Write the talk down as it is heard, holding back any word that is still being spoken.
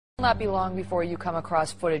Not be long before you come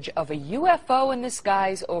across footage of a UFO in the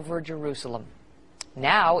skies over Jerusalem.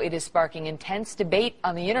 Now it is sparking intense debate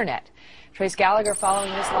on the internet. Trace Gallagher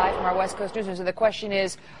following this live from our West Coast Newsroom. So the question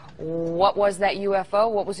is, what was that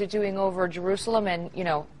UFO? What was it doing over Jerusalem? And,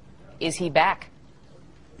 is he back?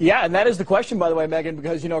 Yeah, and that is the question, by the way, Megan,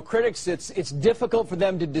 because, critics, it's difficult for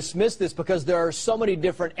them to dismiss this because there are so many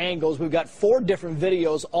different angles. We've got 4 different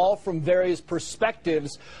videos, all from various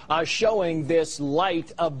perspectives, showing this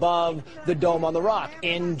light above the Dome on the Rock.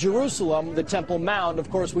 In Jerusalem, the Temple Mount, of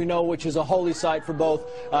course, we know, which is a holy site for both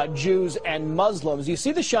Jews and Muslims. You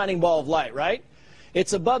see the shining ball of light, right?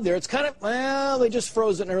 It's above there. It's kind of, well, they just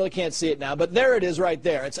froze it and I really can't see it now. But there it is right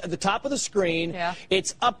there. It's at the top of the screen. Yeah.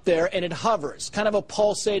 It's up there and it hovers, kind of a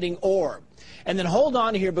pulsating orb. And then hold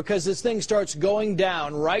on here because this thing starts going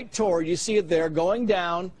down right toward, you see it there, going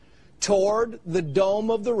down toward the Dome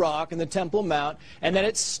of the Rock and the Temple Mount. And then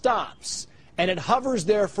it stops and it hovers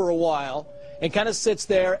there for a while. It kind of sits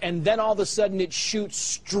there, and then all of a sudden it shoots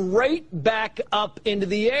straight back up into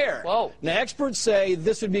the air. Whoa. Now, experts say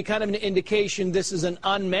this would be kind of an indication this is an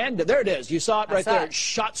unmanned. There it is. You saw it right there. It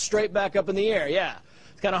shot straight back up in the air. Yeah.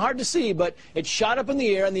 It's kind of hard to see, but it shot up in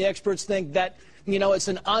the air, and the experts think that, it's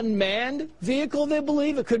an unmanned vehicle, they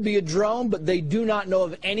believe. It could be a drone, but they do not know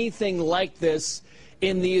of anything like this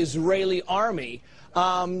in the Israeli army.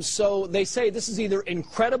 So they say this is either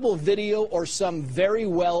incredible video or some very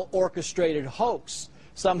well orchestrated hoax.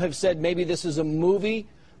 Some have said maybe this is a movie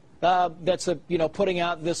that's putting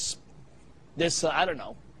out this I don't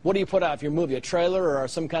know. What do you put out for your movie? A trailer or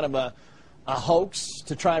some kind of a hoax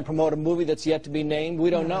to try and promote a movie that's yet to be named? We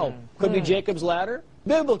don't know. Could be Jacob's Ladder.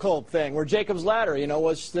 Biblical thing where Jacob's Ladder,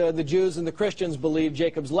 was the Jews and the Christians believe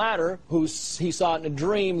Jacob's Ladder, who he saw it in a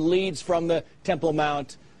dream, leads from the Temple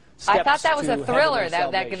Mount. I thought that was a thriller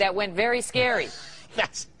that went very scary.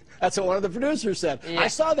 That's what one of the producers said. Yeah. I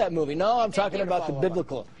saw that movie. No, I'm talking about the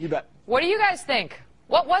biblical. You bet. What do you guys think?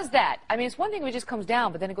 What was that? I mean, it's one thing when it just comes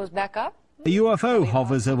down, but then it goes back up. A UFO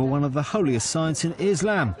hovers over one of the holiest sites in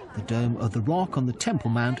Islam, the Dome of the Rock on the Temple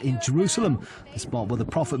Mount in Jerusalem, the spot where the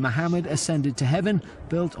Prophet Muhammad ascended to heaven,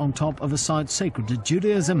 built on top of a site sacred to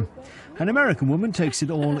Judaism. An American woman takes it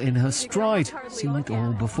all in her stride, seen it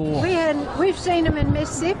all before. We've seen them in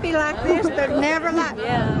Mississippi like this, but never like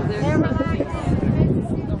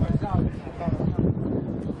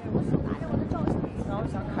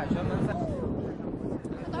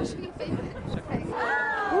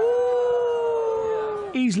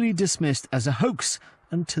Easily dismissed as a hoax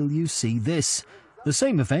until you see this. The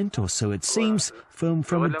same event, or so it seems, filmed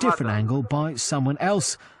from a different angle by someone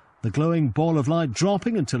else. The glowing ball of light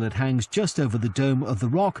dropping until it hangs just over the Dome of the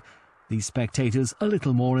Rock. These spectators a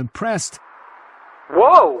little more impressed.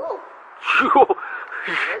 Whoa!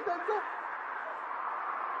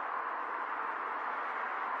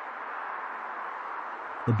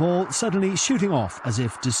 The ball suddenly shooting off as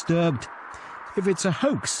if disturbed. If it's a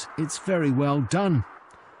hoax, it's very well done.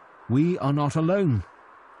 We are not alone.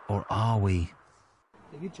 Or are we?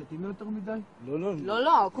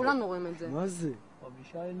 לא, כולנו רואים את זה. מה זה?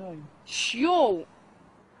 5 עיניים. שיו!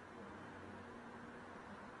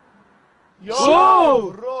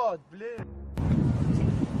 יואו! רוד, בלי...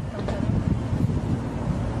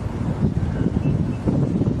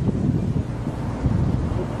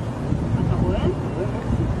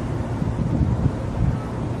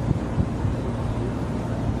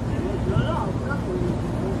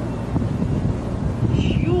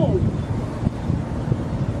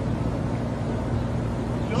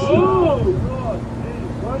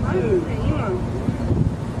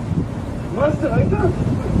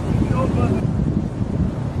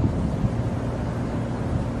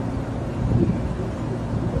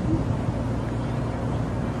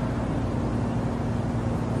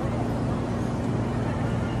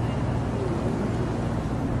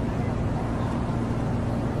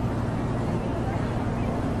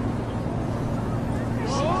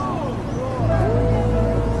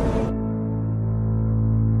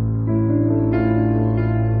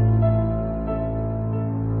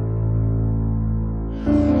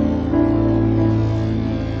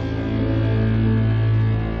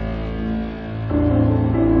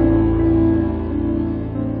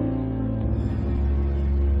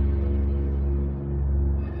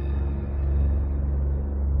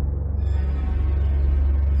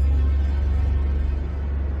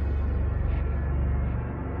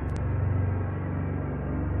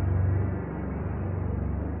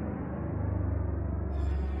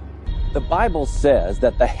 The Bible says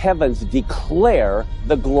that the heavens declare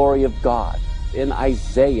the glory of God. In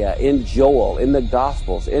Isaiah, in Joel, in the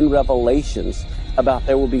Gospels, in Revelations, about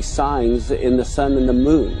there will be signs in the sun and the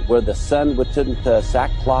moon, where the sun would turn to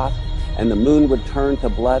sackcloth and the moon would turn to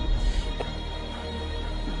blood.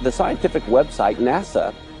 The scientific website,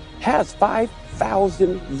 NASA, has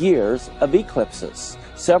 5,000 years of eclipses.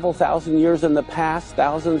 Several thousand years in the past,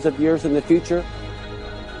 thousands of years in the future.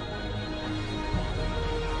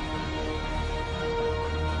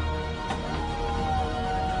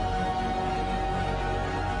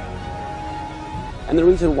 And the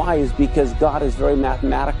reason why is because God is very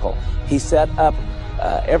mathematical. He set up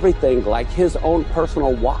everything like his own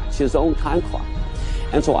personal watch, his own time clock.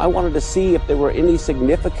 And so I wanted to see if there were any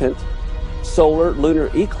significant solar lunar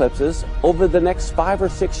eclipses over the next 5 or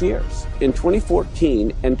 6 years. In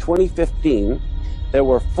 2014 and 2015, there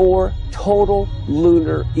were 4 total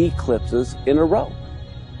lunar eclipses in a row.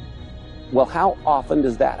 Well, how often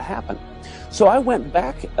does that happen? So I went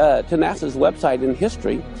back to NASA's website in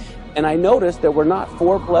history, and I noticed there were not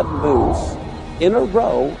 4 blood moons in a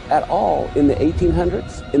row at all in the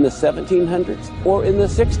 1800s, in the 1700s, or in the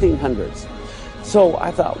 1600s. So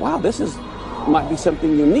I thought, wow, this might be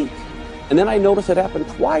something unique. And then I noticed it happened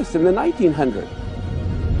twice in the 1900s.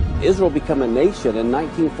 Israel became a nation in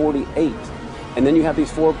 1948. And then you have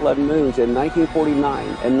these 4 blood moons in 1949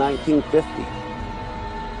 and 1950.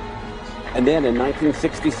 And then in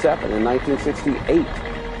 1967 and 1968,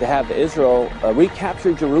 to have Israel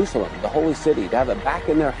recapture Jerusalem, the holy city, to have it back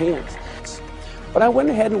in their hands. But I went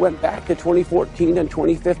ahead and went back to 2014 and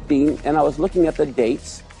 2015, and I was looking at the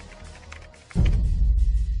dates.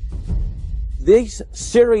 These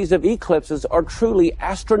series of eclipses are truly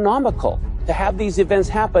astronomical. To have these events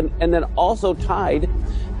happen and then also tied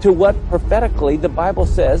to what prophetically the Bible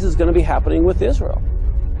says is going to be happening with Israel.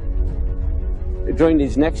 During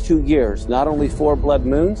these next 2 years, not only 4 blood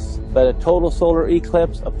moons, but a total solar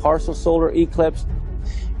eclipse, a partial solar eclipse.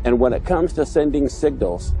 And when it comes to sending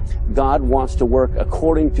signals, God wants to work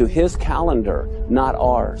according to his calendar, not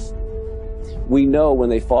ours. We know when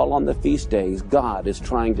they fall on the feast days, God is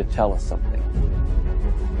trying to tell us something.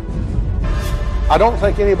 I don't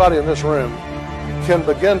think anybody in this room can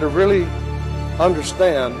begin to really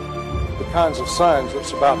understand the kinds of signs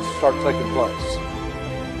that's about to start taking place.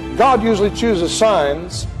 God usually chooses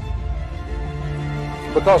signs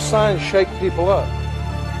because signs shake people up.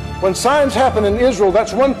 When signs happen in Israel,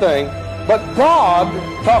 that's one thing, but God,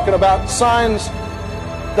 talking about signs,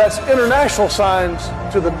 that's international signs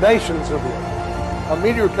to the nations of the earth. A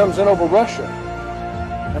meteor comes in over Russia,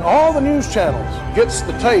 and all the news channels gets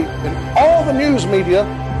the tape, and all the news media,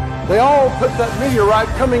 they all put that meteorite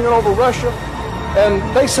coming in over Russia, and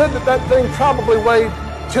they said that that thing probably weighed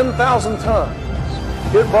 10,000 tons.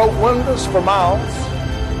 It broke windows for miles,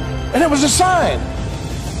 and it was a sign.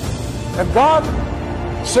 And God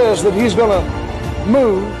says that he's going to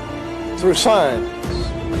move through signs.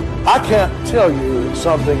 I can't tell you that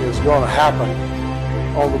something is going to happen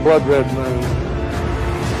on the blood red moon.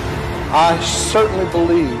 I certainly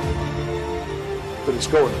believe that it's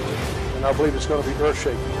going to, and I believe it's going to be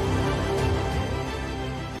earth-shaking.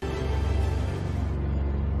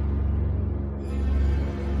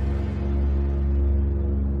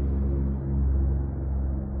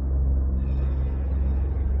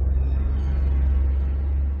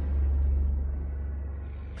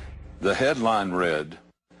 The headline read,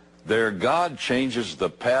 "Their God changes the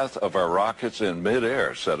path of our rockets in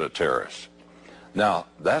midair," said a terrorist. Now,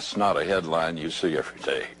 that's not a headline you see every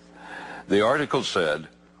day. The article said,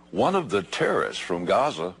 one of the terrorists from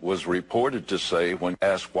Gaza was reported to say, when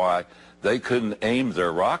asked why they couldn't aim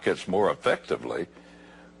their rockets more effectively,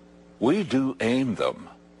 "We do aim them,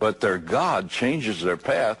 but their God changes their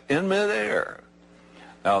path in midair."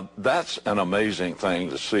 Now, that's an amazing thing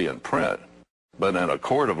to see in print. But in a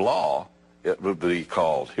court of law, it would be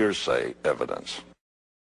called hearsay evidence.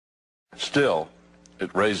 Still, it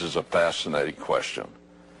raises a fascinating question.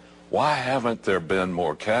 Why haven't there been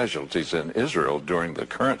more casualties in Israel during the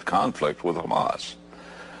current conflict with Hamas?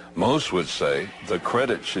 Most would say the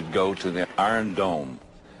credit should go to the Iron Dome,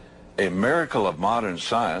 a miracle of modern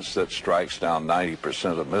science that strikes down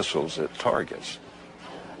 90% of missiles it targets.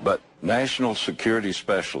 But National Security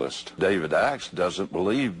Specialist David Axe doesn't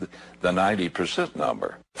believe the 90%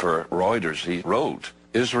 number. For Reuters, he wrote,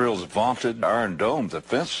 Israel's vaunted Iron Dome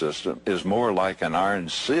defense system is more like an iron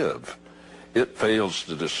sieve. It fails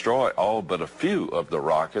to destroy all but a few of the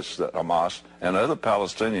rockets that Hamas and other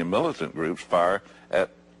Palestinian militant groups fire at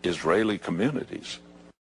Israeli communities.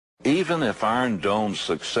 Even if Iron Dome's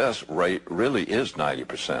success rate really is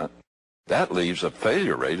 90%, that leaves a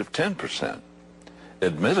failure rate of 10%.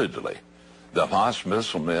 Admittedly, the Hamas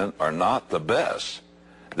missile men are not the best.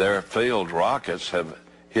 Their failed rockets have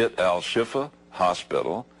hit Al-Shifa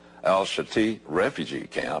Hospital, al-Shati refugee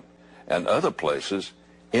camp and other places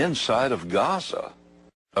inside of Gaza.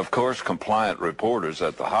 Of course, compliant reporters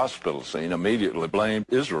at the hospital scene immediately blamed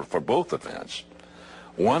Israel for both events.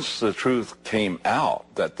 Once the truth came out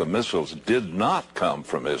that the missiles did not come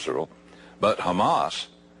from Israel, but Hamas,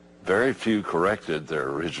 very few corrected their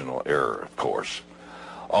original error, of course.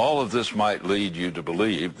 All of this might lead you to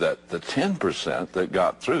believe that the 10% that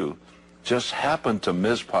got through just happened to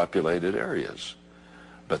miss populated areas.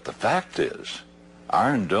 But the fact is,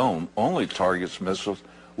 Iron Dome only targets missiles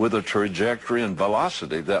with a trajectory and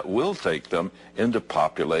velocity that will take them into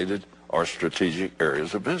populated or strategic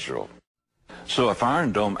areas of Israel. So if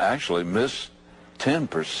Iron Dome actually missed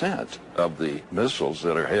 10% of the missiles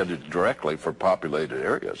that are headed directly for populated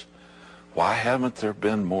areas, why haven't there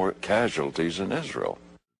been more casualties in Israel?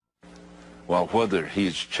 Well, whether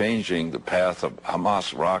he's changing the path of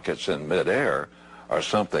Hamas rockets in midair or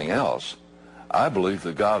something else, I believe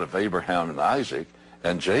the God of Abraham and Isaac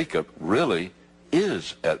and Jacob really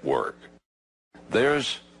is at work.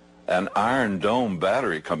 There's an Iron Dome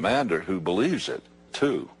battery commander who believes it,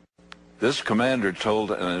 too. This commander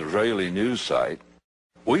told an Israeli news site,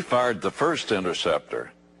 "We fired the first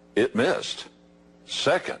interceptor. It missed.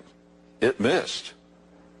 Second, it missed.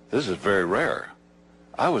 This is very rare.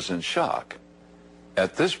 I was in shock.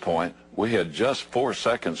 At this point, we had just 4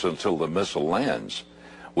 seconds until the missile lands.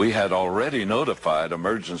 We had already notified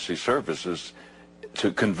emergency services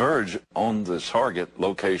to converge on the target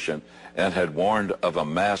location and had warned of a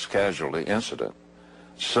mass casualty incident.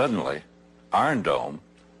 Suddenly, Iron Dome,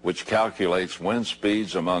 which calculates wind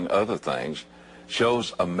speeds among other things,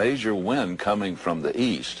 shows a major wind coming from the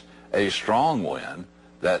east, a strong wind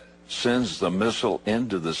that sends the missile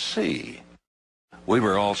into the sea. We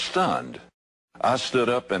were all stunned. I stood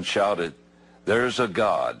up and shouted, 'There's a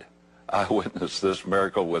God.' I witnessed this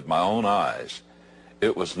miracle with my own eyes.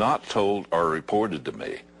 It was not told or reported to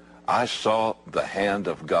me. I saw the hand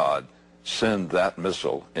of God send that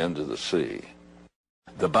missile into the sea."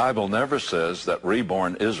 The Bible never says that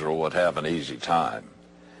reborn Israel would have an easy time.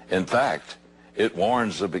 In fact, it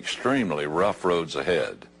warns of extremely rough roads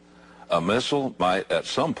ahead. A missile might at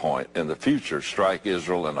some point in the future strike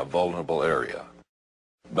Israel in a vulnerable area.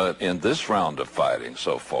 But in this round of fighting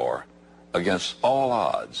so far, against all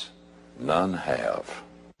odds, none have.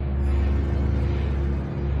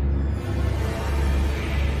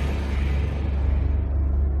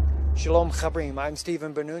 Shalom Chabrim, I'm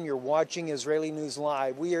Stephen Ben-Nun. You're watching Israeli News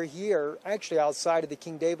Live. We are here actually outside of the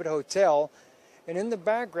King David Hotel, and in the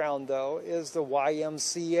background though is the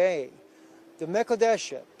YMCA. The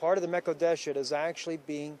Mekodeshet, part of the Mekodeshet is actually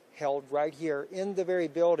being held right here in the very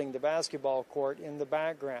building, the basketball court in the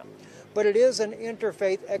background. But it is an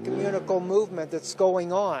interfaith ecumenical movement that's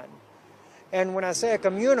going on. And when I say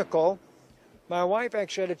ecumenical, my wife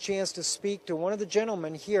actually had a chance to speak to one of the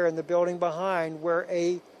gentlemen here in the building behind where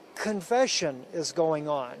a confession is going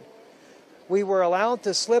on. We were allowed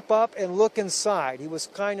to slip up and look inside. He was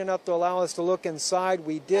kind enough to allow us to look inside.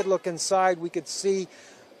 We did look inside. We could see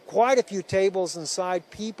quite a few tables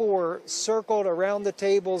inside. People were circled around the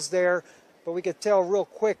tables there, but we could tell real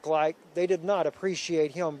quick, like, they did not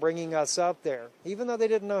appreciate him bringing us up there. Even though they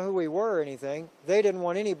didn't know who we were or anything, they didn't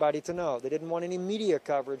want anybody to know. They didn't want any media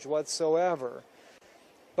coverage whatsoever.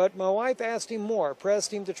 But my wife asked him more,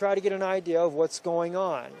 pressed him to try to get an idea of what's going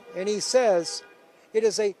on. And he says it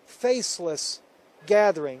is a faceless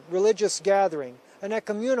gathering, religious gathering, an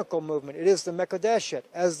ecumenical movement. It is the Mekodeshet,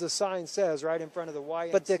 as the sign says right in front of the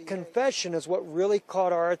YMCA. But the confession is what really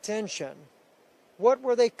caught our attention. What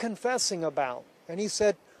were they confessing about? And he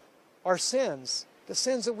said, our sins, the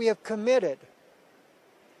sins that we have committed.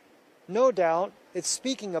 No doubt, it's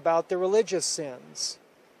speaking about the religious sins,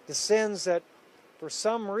 the sins that, for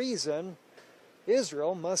some reason,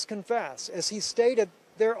 Israel must confess. As he stated,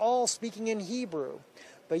 they're all speaking in Hebrew,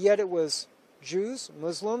 but yet it was Jews,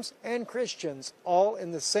 Muslims, and Christians all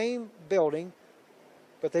in the same building,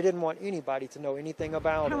 but they didn't want anybody to know anything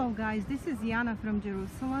about it. Hello guys, this is Yana from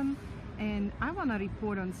Jerusalem, and I want to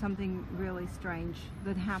report on something really strange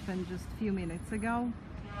that happened just a few minutes ago.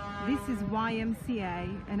 This is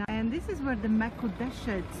YMCA, and this is where the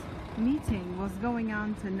Mekodeshet meeting was going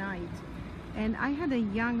on tonight. And I had a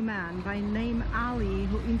young man by name Ali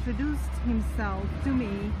who introduced himself to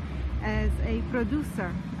me as a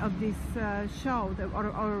producer of this show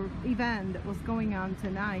or event that was going on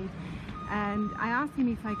tonight. And I asked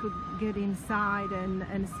him if I could get inside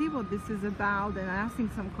and see what this is about, and I asked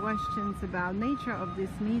him some questions about nature of this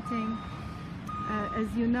meeting.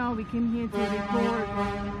 As you know, we came here to report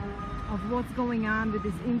of what's going on with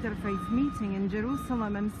this interfaith meeting in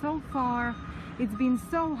Jerusalem, and so far it's been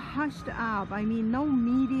so hushed up. I mean, no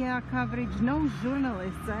media coverage, no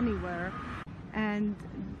journalists anywhere. And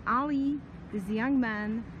Ali, this young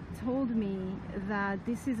man, told me that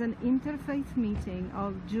this is an interfaith meeting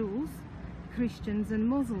of Jews, Christians and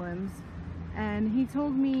Muslims, and he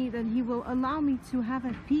told me that he will allow me to have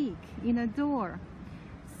a peek in a door.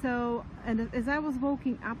 So, and as I was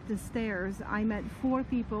walking up the stairs, I met 4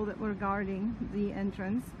 people that were guarding the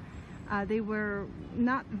entrance. They were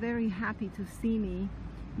not very happy to see me,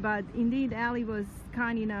 but indeed Ali was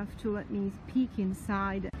kind enough to let me peek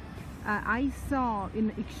inside. I saw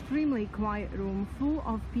an extremely quiet room full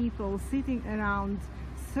of people sitting around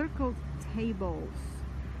circled tables.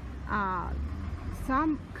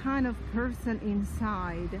 Some kind of person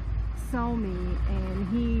inside saw me, and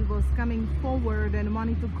he was coming forward and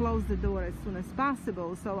wanted to close the door as soon as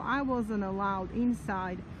possible, so I wasn't allowed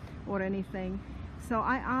inside or anything. So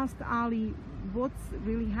I asked Ali, what's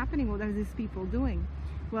really happening? What are these people doing?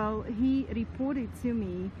 Well, he reported to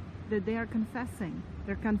me that they are confessing.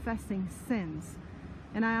 They're confessing sins.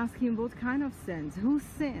 And I asked him, what kind of sins? Whose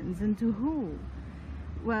sins and to who?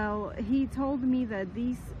 Well, he told me that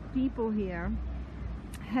these people here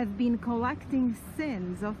have been collecting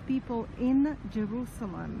sins of people in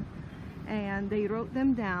Jerusalem, and they wrote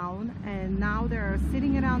them down, and now they're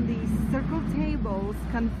sitting around these circle tables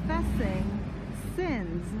confessing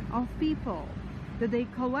sins of people that they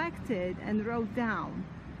collected and wrote down.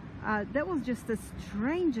 That was just the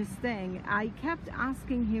strangest thing. I kept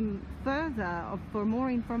asking him further for more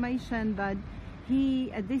information, but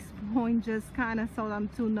he at this point just kind of thought I'm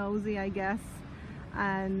too nosy, I guess,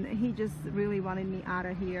 and he just really wanted me out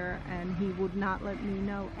of here, and he would not let me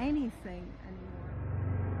know anything anymore.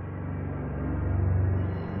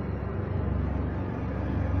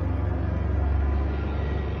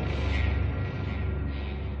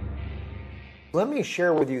 Let me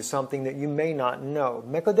share with you something that you may not know.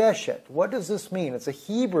 Mekodeshet, what does this mean? It's a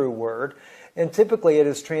Hebrew word, and typically it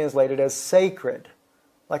is translated as sacred,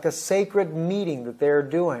 like a sacred meeting that they're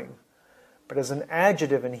doing. But as an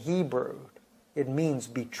adjective in Hebrew, it means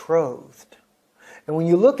betrothed. And when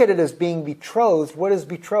you look at it as being betrothed, what is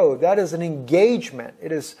betrothed? That is an engagement.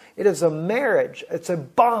 It is a marriage. It's a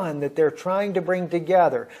bond that they're trying to bring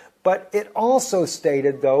together. But it also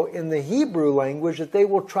stated, though, in the Hebrew language that they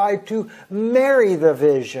will try to marry the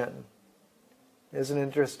vision. Isn't it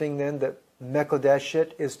interesting then that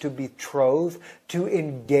Mekodeshet is to betroth, to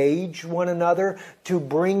engage one another, to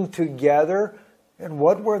bring together? And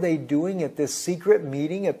what were they doing at this secret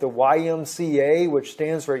meeting at the YMCA, which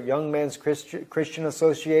stands for Young Men's Christian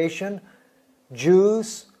Association?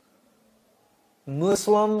 Jews,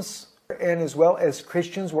 Muslims, and as well as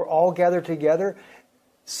Christians were all gathered together,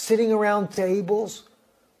 sitting around tables,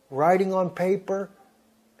 writing on paper,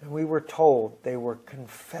 and we were told they were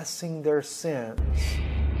confessing their sins.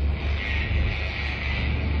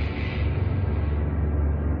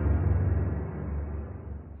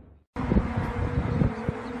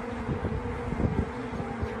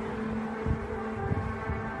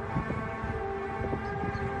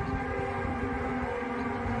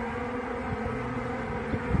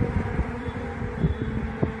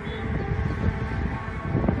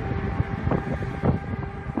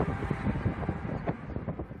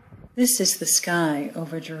 This is the sky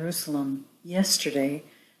over Jerusalem yesterday,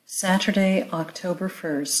 Saturday, October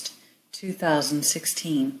 1st,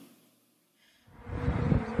 2016.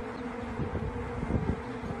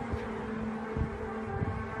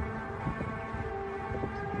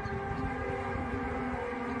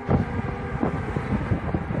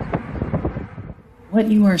 What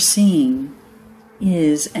you are seeing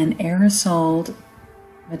is an aerosoled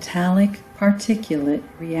metallic particulate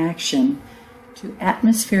reaction to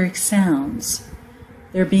atmospheric sounds.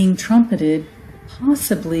 They're being trumpeted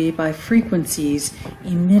possibly by frequencies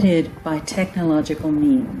emitted by technological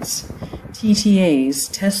means. TTAs,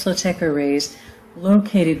 Tesla Tech Arrays,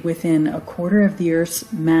 located within a quarter of the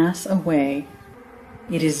Earth's mass away.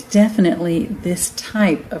 It is definitely this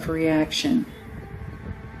type of reaction.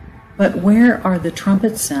 But where are the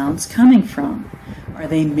trumpet sounds coming from? Are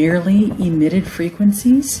they merely emitted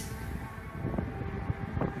frequencies?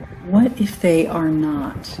 What if they are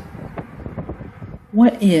not?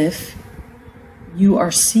 What if you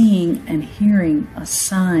are seeing and hearing a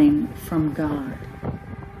sign from God?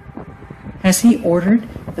 Has He ordered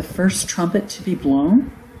the first trumpet to be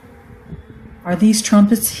blown? Are these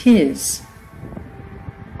trumpets His?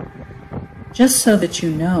 Just so that you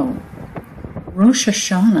know, Rosh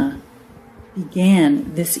Hashanah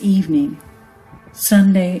began this evening,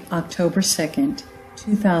 Sunday, October 2nd,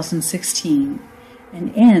 2016,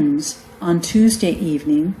 and ends on Tuesday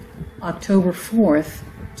evening, October 4th,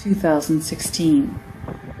 2016.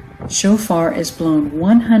 Shofar is blown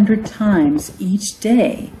 100 times each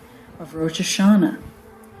day of Rosh Hashanah.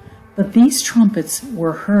 But these trumpets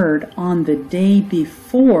were heard on the day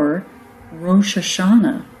before Rosh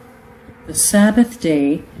Hashanah, the Sabbath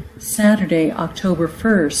day, Saturday, October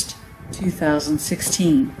 1st,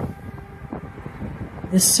 2016.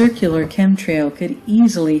 This circular chemtrail could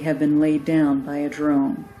easily have been laid down by a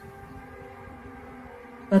drone.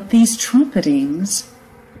 But these trumpetings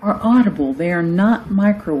are audible. They are not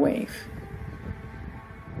microwave.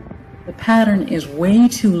 The pattern is way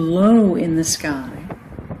too low in the sky.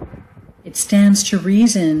 It stands to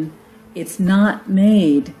reason it's not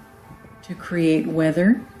made to create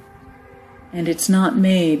weather, and it's not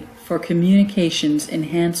made for communications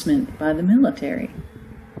enhancement by the military.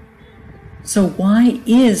 So why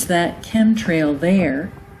is that chemtrail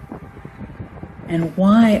there? And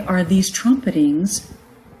why are these trumpetings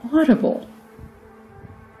audible?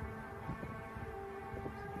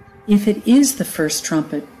 If it is the first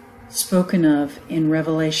trumpet spoken of in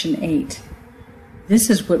Revelation 8, this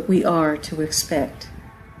is what we are to expect.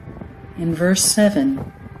 In verse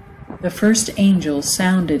 7, the first angel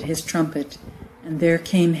sounded his trumpet, and there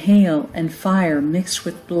came hail and fire mixed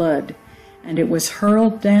with blood, and it was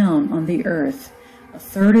hurled down on the earth. A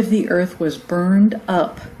third of the earth was burned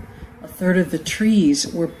up, a third of the trees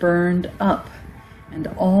were burned up, and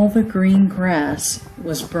all the green grass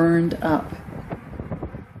was burned up.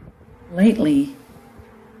 Lately,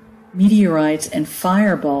 meteorites and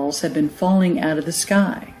fireballs have been falling out of the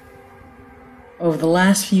sky. Over the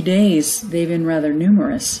last few days, they've been rather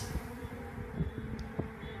numerous.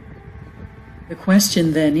 The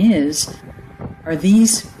question then is, are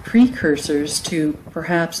these precursors to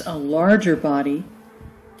perhaps a larger body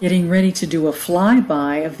getting ready to do a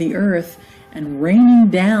flyby of the Earth and raining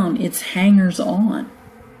down its hangers-on?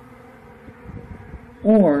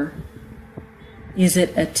 Or is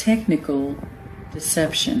it a technical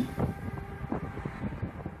deception?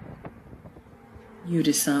 You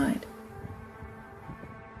decide.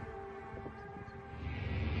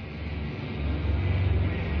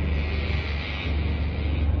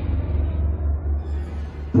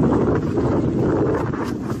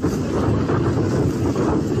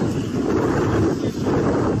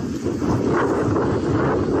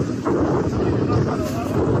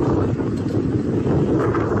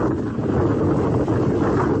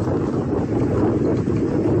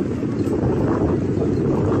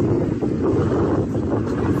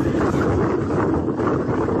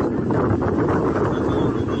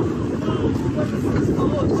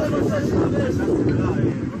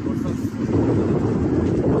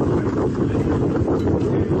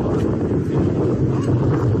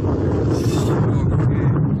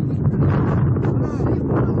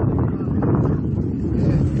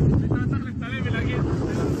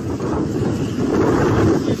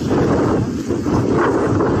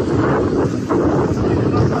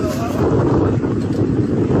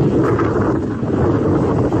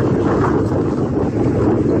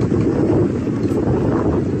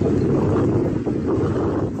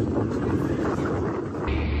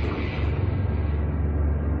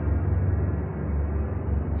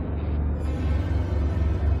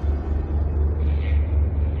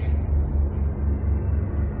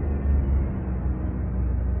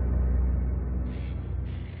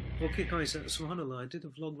 Okay guys, subhanAllah, I did a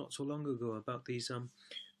vlog not so long ago about these,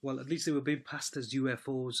 well, at least they were being passed as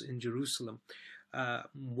UFOs in Jerusalem.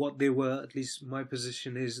 What they were, at least my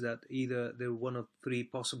position is that either they were one of three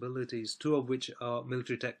possibilities, two of which are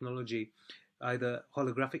military technology, either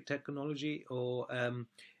holographic technology or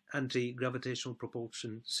anti-gravitational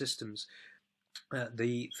propulsion systems.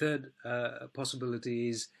 The third possibility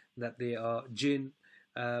is that they are jinn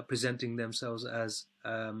presenting themselves as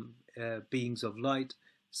beings of light,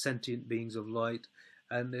 sentient beings of light,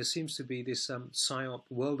 and there seems to be this psyop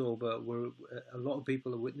world over where a lot of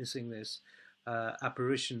people are witnessing this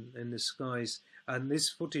apparition in the skies, and this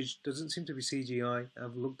footage doesn't seem to be CGI.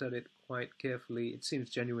 I've looked at it quite carefully. It seems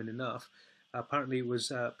genuine enough. Apparently it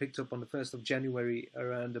was picked up on the 1st of January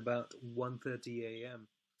around about 1:30 a.m.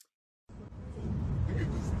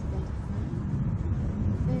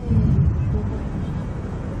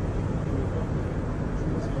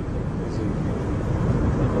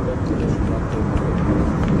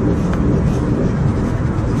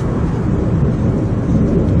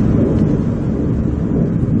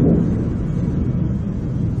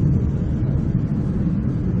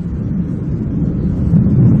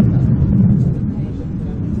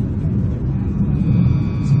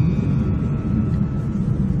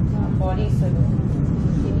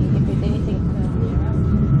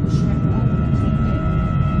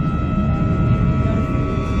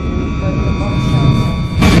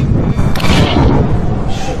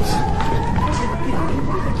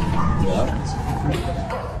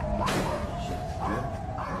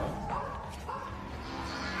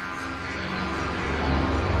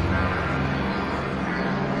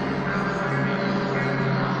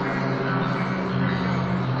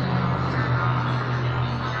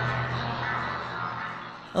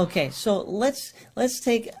 Okay, so let's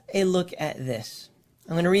take a look at this.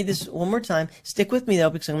 I'm going to read this one more time. Stick with me, though,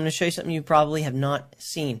 because I'm going to show you something you probably have not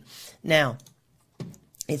seen. Now,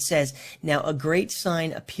 it says, "Now a great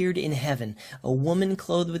sign appeared in heaven, a woman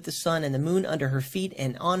clothed with the sun and the moon under her feet,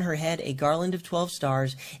 and on her head a garland of 12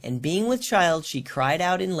 stars. And being with child, she cried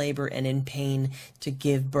out in labor and in pain to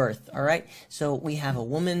give birth." All right? So we have a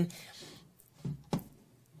woman.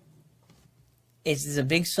 This is a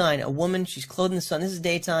big sign. A woman, she's clothed in the sun. This is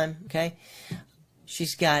daytime, okay?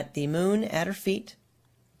 She's got the moon at her feet.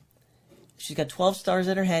 She's got 12 stars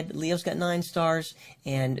at her head. Leo's got 9 stars.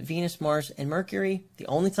 And Venus, Mars, and Mercury. The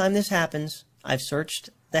only time this happens, I've searched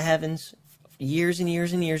the heavens for years and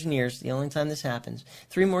years and years and years. The only time this happens.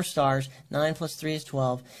 3 more stars. 9 plus 3 is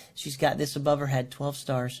 12. She's got this above her head, 12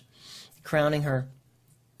 stars, crowning her.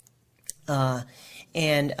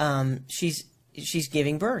 She's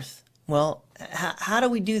giving birth. Well, how do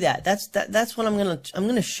we do that? That's what I'm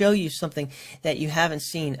gonna show you something that you haven't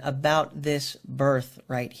seen about this birth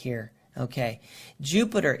right here. Okay,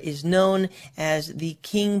 Jupiter is known as the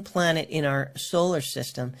king planet in our solar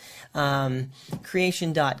system.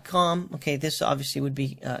 Creation.com. Okay, this obviously would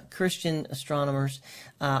be Christian astronomers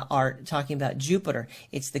are talking about Jupiter.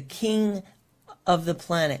 It's the king of the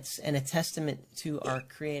planets and a testament to our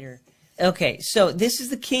Creator. Okay, so this is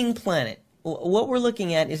the king planet. What we're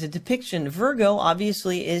looking at is a depiction. Virgo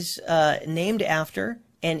obviously is named after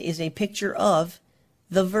and is a picture of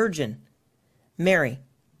the Virgin, Mary.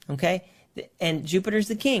 Okay, and Jupiter's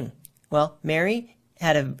the king. Well, Mary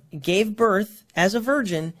gave birth as a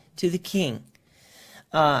virgin to the king,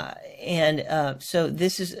 so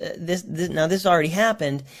this is now this already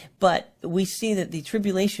happened, but we see that the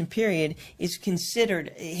tribulation period is considered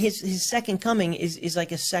his second coming is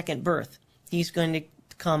like a second birth. He's going to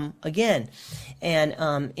come again, and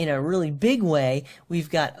in a really big way, we've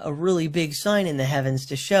got a really big sign in the heavens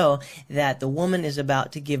to show that the woman is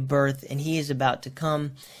about to give birth and he is about to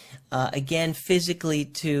come again physically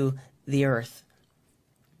to the earth.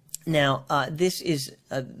 Now, this is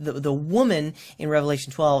the woman in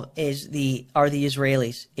Revelation 12 are the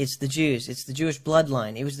Israelis. It's the Jews. It's the Jewish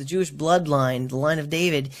bloodline. It was the Jewish bloodline, the line of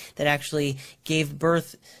David, that actually gave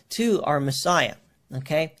birth to our Messiah.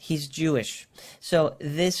 Okay, he's Jewish. So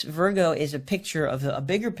this Virgo is a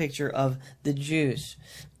bigger picture of the Jews,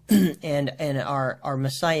 and our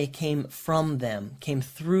Messiah came from them, came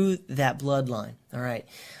through that bloodline. All right,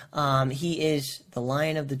 he is the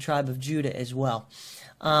Lion of the tribe of Judah as well.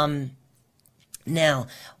 Now,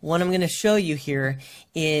 what I'm going to show you here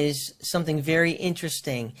is something very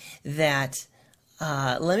interesting that.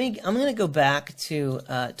 I'm going to go back to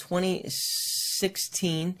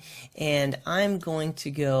 2016, and I'm going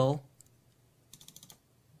to go.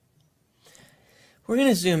 We're going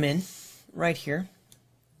to zoom in right here,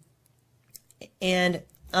 and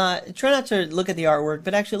try not to look at the artwork,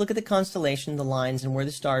 but actually look at the constellation, the lines, and where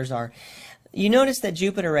the stars are. You notice that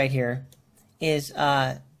Jupiter right here is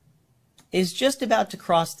just about to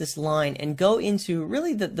cross this line and go into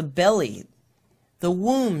really the belly, the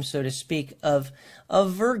womb, so to speak, of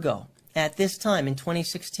Virgo at this time in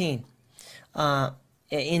 2016,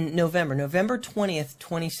 in November 20th,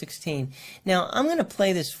 2016. Now, I'm going to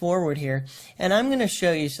play this forward here, and I'm going to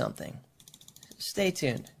show you something. Stay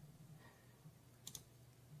tuned.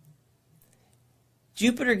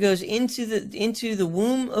 Jupiter goes into the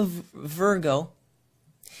womb of Virgo,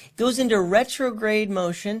 goes into retrograde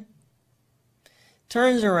motion,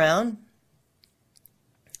 turns around.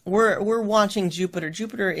 We're watching Jupiter.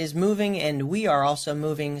 Jupiter is moving, and we are also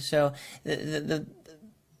moving. So the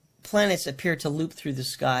planets appear to loop through the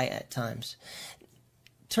sky at times.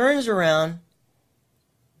 Turns around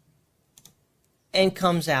and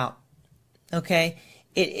comes out. Okay,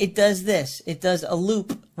 it does this. It does a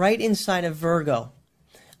loop right inside of Virgo.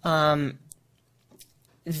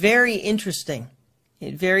 Very interesting.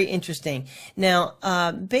 Very interesting. Now,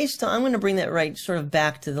 based on, I'm going to bring that right sort of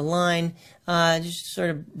back to the line, just sort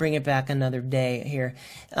of bring it back another day here.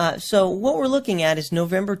 So what we're looking at is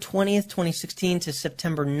November 20th, 2016 to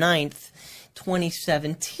September 9th,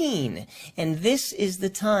 2017. And this is the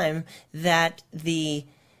time that the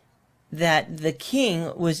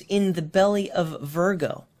king was in the belly of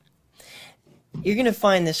Virgo. You're going to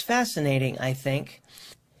find this fascinating, I think.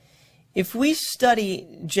 If we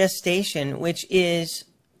study gestation, which is,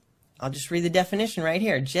 I'll just read the definition right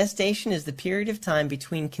here. Gestation is the period of time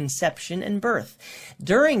between conception and birth.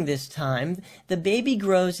 During this time, the baby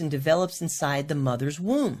grows and develops inside the mother's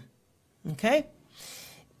womb. Okay?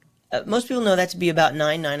 Most people know that to be about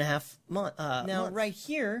 9.5 months. Now, right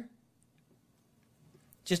here,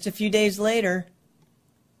 just a few days later,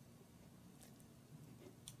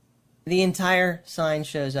 the entire sign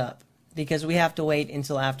shows up, because we have to wait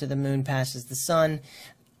until after the moon passes the sun,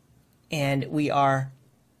 and we have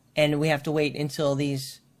to wait until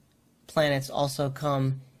these planets also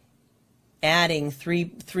come, adding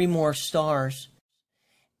three more stars.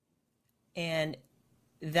 And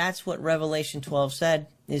that's what Revelation 12 said,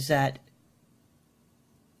 is that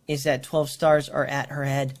 12 stars are at her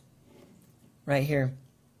head. Right here.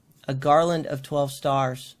 A garland of 12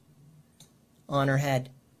 stars on her head.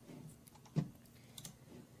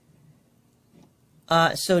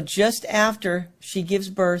 So just after she gives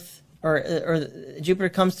birth, or Jupiter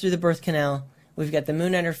comes through the birth canal, we've got the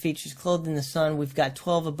moon at her feet, she's clothed in the sun, we've got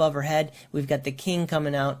 12 above her head, we've got the king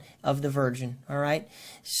coming out of the Virgin, all right?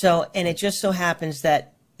 So, and it just so happens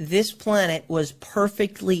that this planet was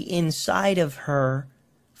perfectly inside of her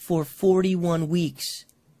for 41 weeks.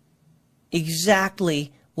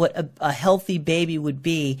 Exactly what a healthy baby would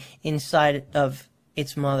be inside of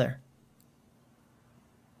its mother.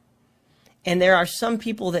 And there are some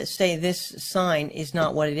people that say this sign is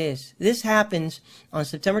not what it is. This happens on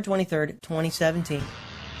September 23rd, 2017.